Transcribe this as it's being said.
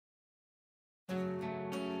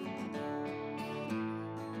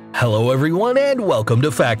Hello everyone and welcome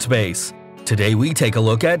to FactSpace. Today we take a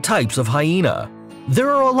look at types of hyena.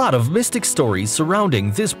 There are a lot of mystic stories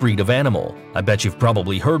surrounding this breed of animal. I bet you've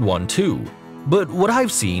probably heard one too. But what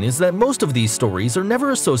I've seen is that most of these stories are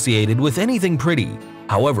never associated with anything pretty.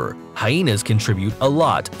 However, hyenas contribute a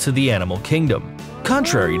lot to the animal kingdom.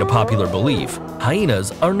 Contrary to popular belief,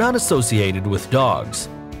 hyenas are not associated with dogs.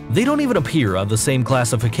 They don't even appear on the same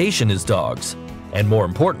classification as dogs. And more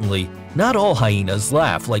importantly, not all hyenas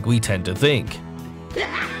laugh like we tend to think.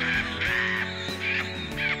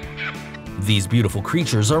 These beautiful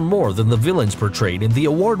creatures are more than the villains portrayed in the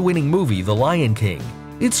award-winning movie The Lion King.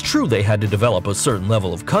 It's true they had to develop a certain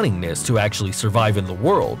level of cunningness to actually survive in the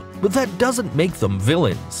world, but that doesn't make them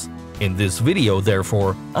villains. In this video,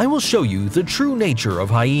 therefore, I will show you the true nature of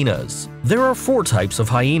hyenas. There are 4 types of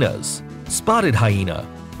hyenas. Spotted hyena.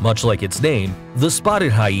 Much like its name, the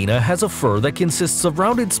spotted hyena has a fur that consists of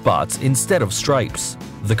rounded spots instead of stripes.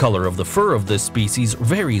 The color of the fur of this species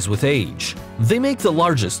varies with age. They make the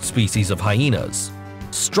largest species of hyenas.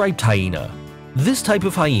 Striped hyena. This type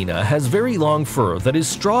of hyena has very long fur that is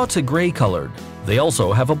straw to gray colored. They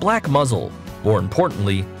also have a black muzzle. More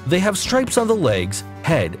importantly, they have stripes on the legs,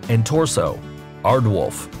 head, and torso.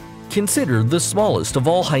 Aardwolf. Considered the smallest of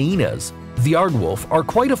all hyenas, the aardwolf are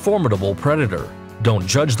quite a formidable predator. Don't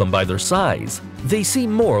judge them by their size. They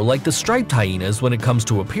seem more like the striped hyenas when it comes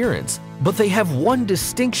to appearance, but they have one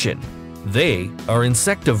distinction. They are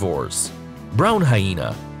insectivores. Brown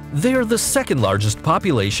hyena. They are the second largest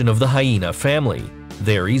population of the hyena family.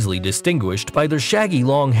 They are easily distinguished by their shaggy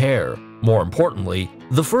long hair. More importantly,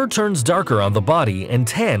 the fur turns darker on the body and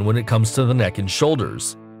tan when it comes to the neck and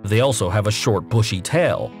shoulders. They also have a short bushy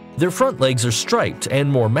tail. Their front legs are striped and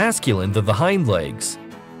more masculine than the hind legs.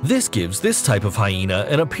 This gives this type of hyena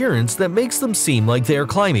an appearance that makes them seem like they are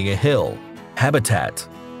climbing a hill. Habitat.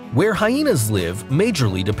 Where hyenas live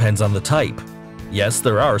majorly depends on the type. Yes,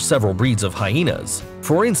 there are several breeds of hyenas.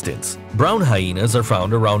 For instance, brown hyenas are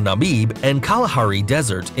found around Namib and Kalahari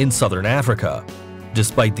Desert in southern Africa.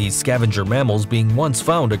 Despite these scavenger mammals being once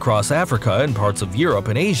found across Africa and parts of Europe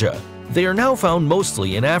and Asia, they are now found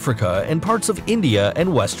mostly in Africa and parts of India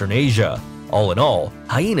and Western Asia. All in all,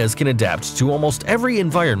 hyenas can adapt to almost every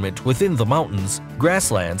environment within the mountains,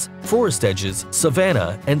 grasslands, forest edges,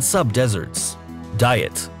 savanna, and sub-deserts.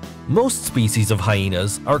 Diet. Most species of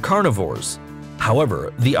hyenas are carnivores.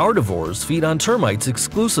 However, the aardivores feed on termites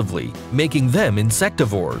exclusively, making them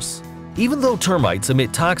insectivores. Even though termites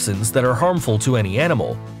emit toxins that are harmful to any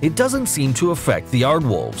animal, it doesn't seem to affect the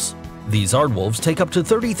aardwolves. These aardwolves take up to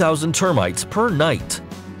 30,000 termites per night.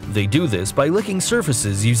 They do this by licking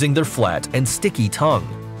surfaces using their flat and sticky tongue.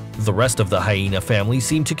 The rest of the hyena family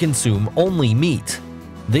seem to consume only meat.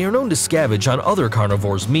 They are known to scavenge on other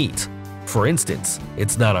carnivores' meat. For instance,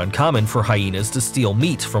 it's not uncommon for hyenas to steal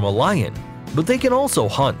meat from a lion, but they can also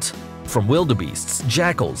hunt. From wildebeests,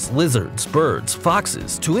 jackals, lizards, birds,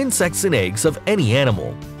 foxes, to insects and eggs of any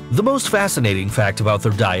animal. The most fascinating fact about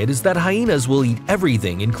their diet is that hyenas will eat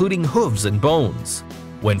everything including hooves and bones.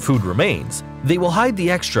 When food remains, they will hide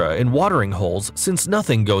the extra in watering holes since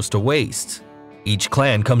nothing goes to waste. Each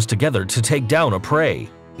clan comes together to take down a prey.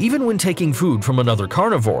 Even when taking food from another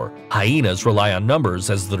carnivore, hyenas rely on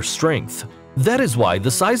numbers as their strength. That is why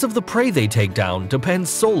the size of the prey they take down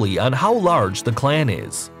depends solely on how large the clan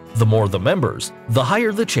is. The more the members, the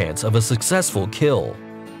higher the chance of a successful kill.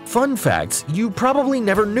 Fun facts you probably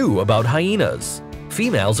never knew about hyenas.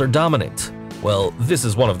 Females are dominant. Well, this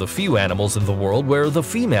is one of the few animals in the world where the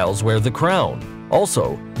females wear the crown.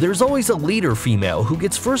 Also, there's always a leader female who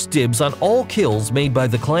gets first dibs on all kills made by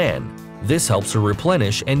the clan. This helps her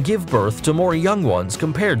replenish and give birth to more young ones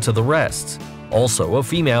compared to the rest. Also, a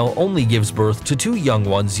female only gives birth to 2 young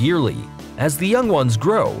ones yearly. As the young ones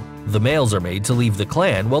grow, the males are made to leave the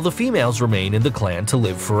clan while the females remain in the clan to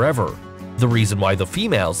live forever. The reason why the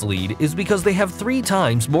females lead is because they have 3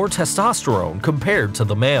 times more testosterone compared to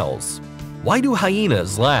the males. Why do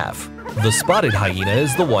hyenas laugh? The spotted hyena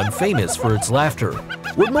is the one famous for its laughter.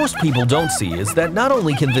 What most people don't see is that not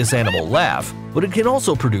only can this animal laugh, but it can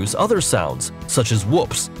also produce other sounds, such as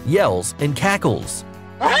whoops, yells, and cackles.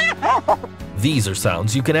 These are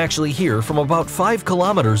sounds you can actually hear from about 5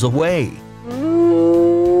 kilometers away.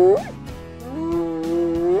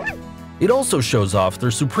 It also shows off their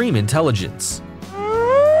supreme intelligence.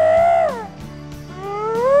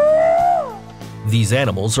 These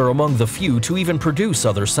animals are among the few to even produce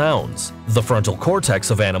other sounds. The frontal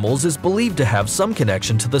cortex of animals is believed to have some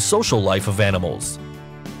connection to the social life of animals.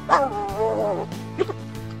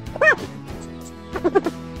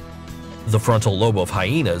 The frontal lobe of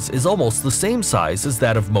hyenas is almost the same size as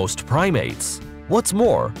that of most primates. What's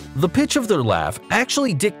more, the pitch of their laugh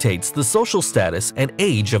actually dictates the social status and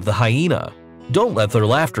age of the hyena. Don't let their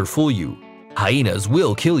laughter fool you. Hyenas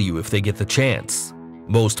will kill you if they get the chance.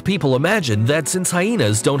 Most people imagine that since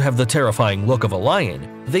hyenas don't have the terrifying look of a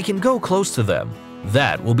lion, they can go close to them.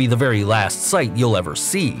 That will be the very last sight you'll ever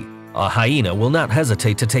see. A hyena will not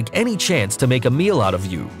hesitate to take any chance to make a meal out of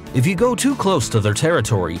you. If you go too close to their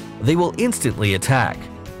territory, they will instantly attack.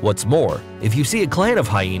 What's more, if you see a clan of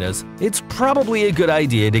hyenas, it's probably a good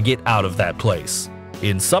idea to get out of that place.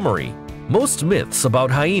 In summary, most myths about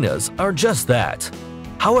hyenas are just that.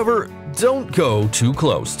 However, don't go too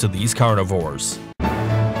close to these carnivores.